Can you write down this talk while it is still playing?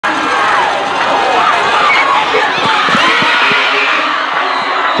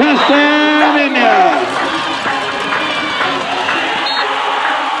First down, Indians.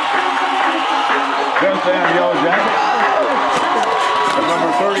 First down, Yellow Jacket.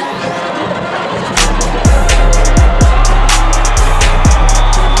 Number 30.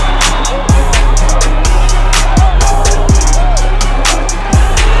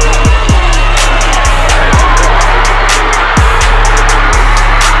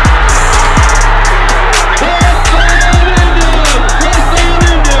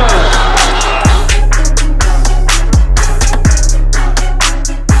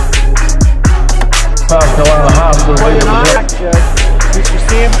 South Carolina High School. Mr.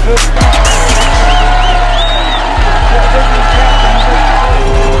 Sam Cook.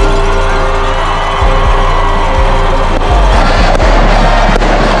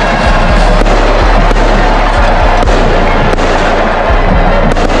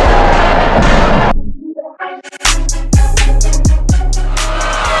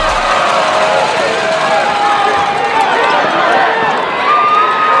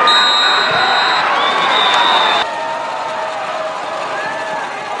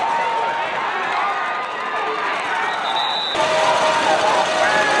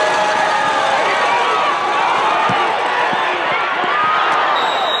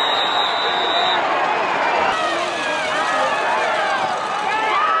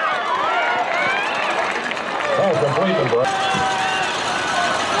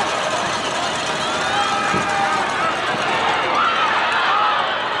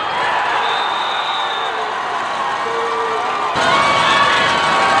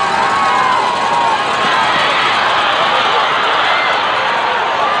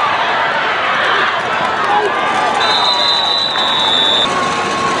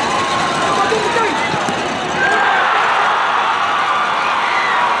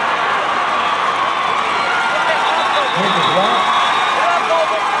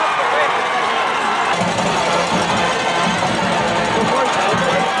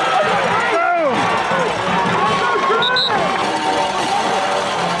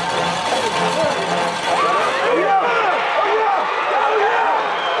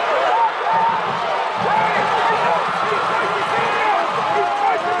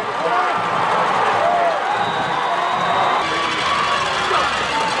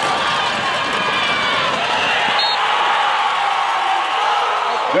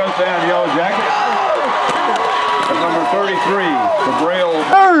 First down, Yellow Jacket. At number 33, the Braille.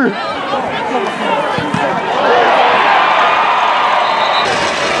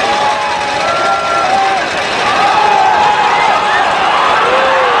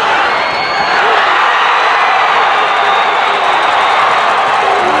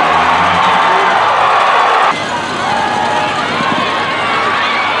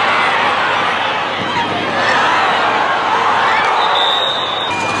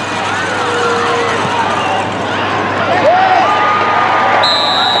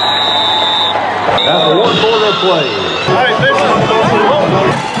 That's a one-quarter play. All right, this is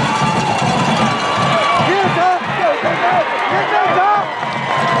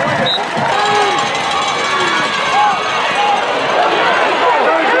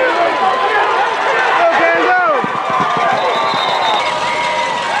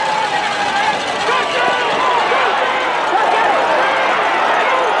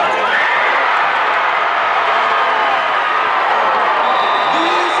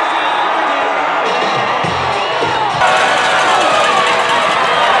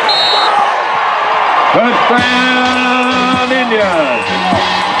touchdown, Indians.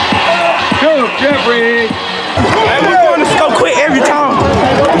 Go, Jeffrey. Hey, we're going to score quick every time.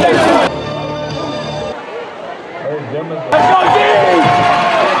 Let's go, D!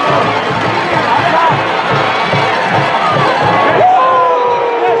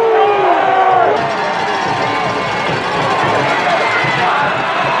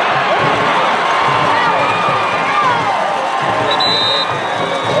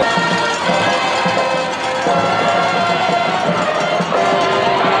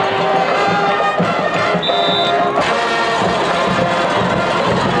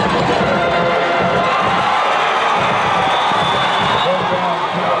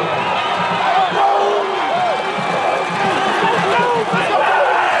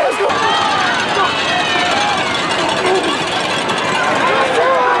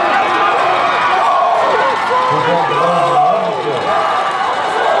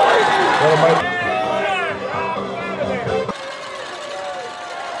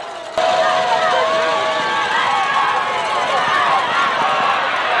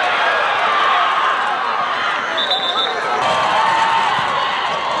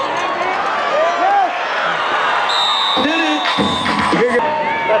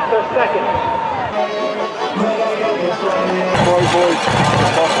 second.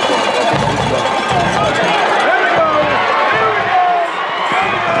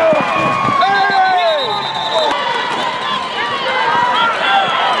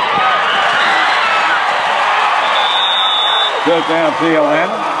 Touchdown, CL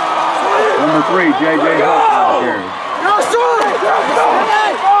Hanna. Number 3, J.J. Huffman carries.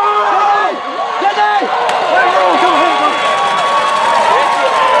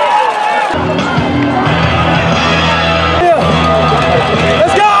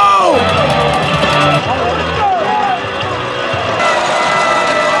 Let's go!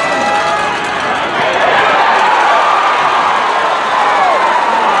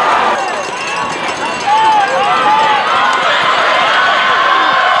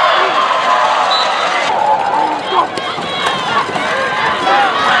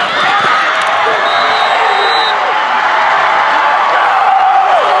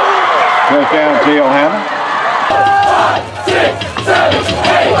 Touchdown, CL Hanna. 5, 6, 7,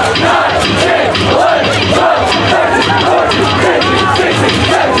 8, 9, 10, 11, 12, 13, 14, 15, 16,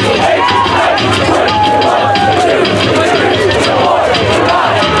 17, 18, 19, 20, 21, 22, 23, 24,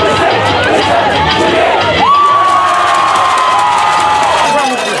 25, 26, 27, 28.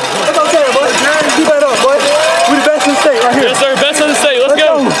 Let's go, Taylor, boy. Keep that up, boy. We the best in the state right here. Yes, sir. Best in the state. Let's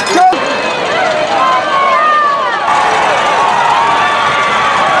go. Go.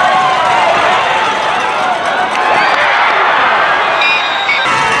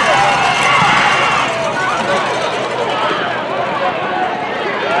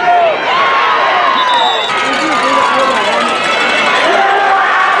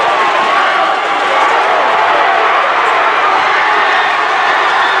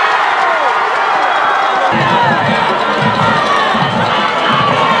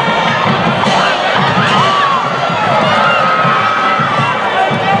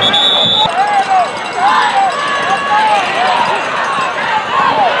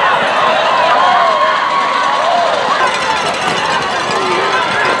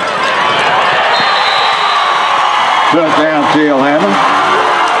 Touchdown, CL Hanna.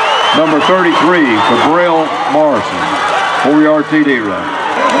 Number 33, Gabriel Morrison. 4-yard TD run.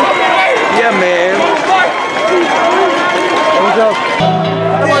 Yeah, man. Let's go.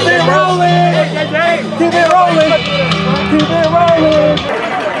 Keep it rolling. Keep it rolling. Keep it rolling.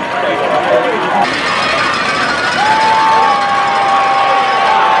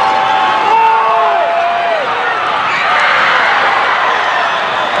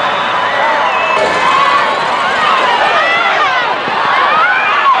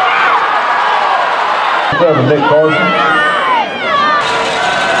 Nick Carson.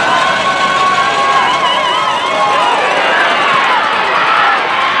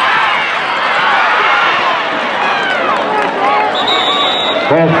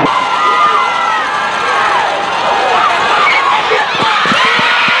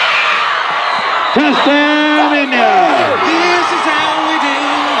 Touchdown, India. This is how we do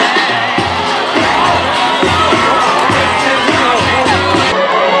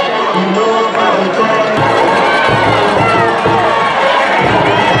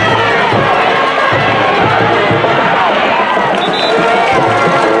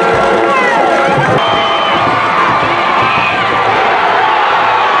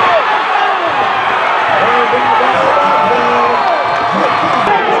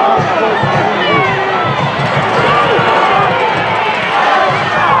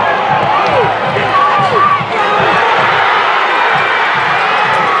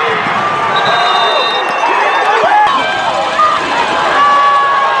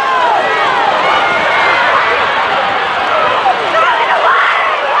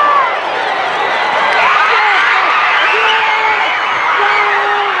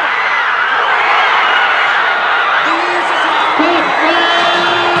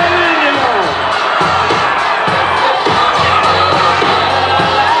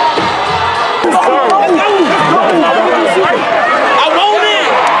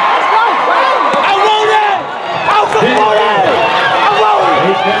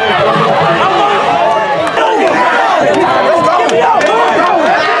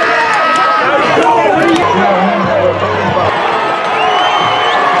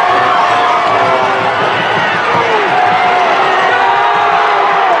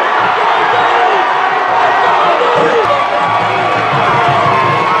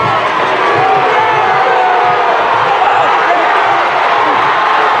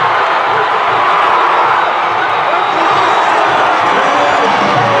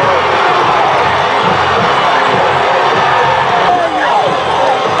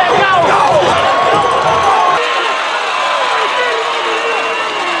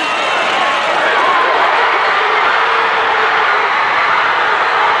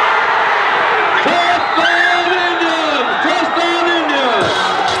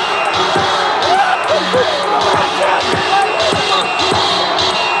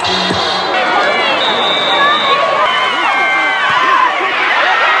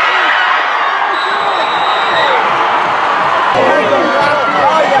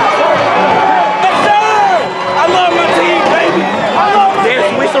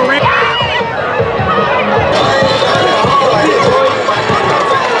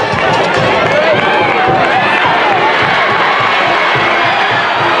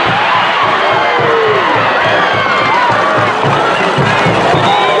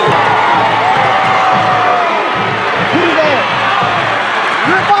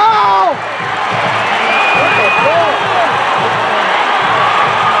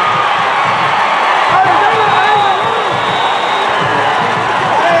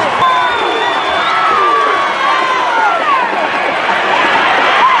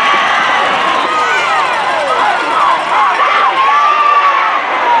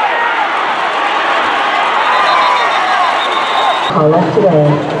Call us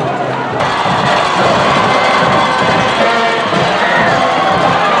today.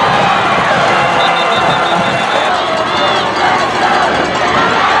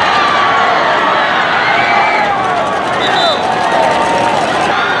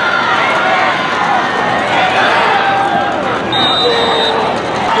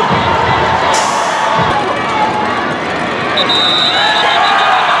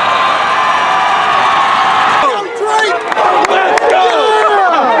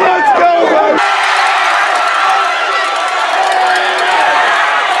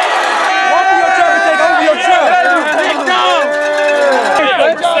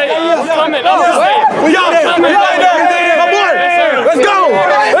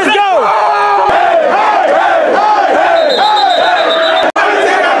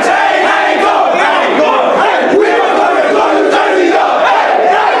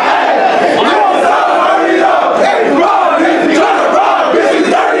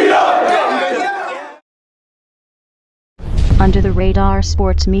 Under the Radar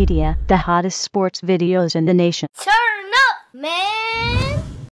Sports Media, the hottest sports videos in the nation. Turn up, man!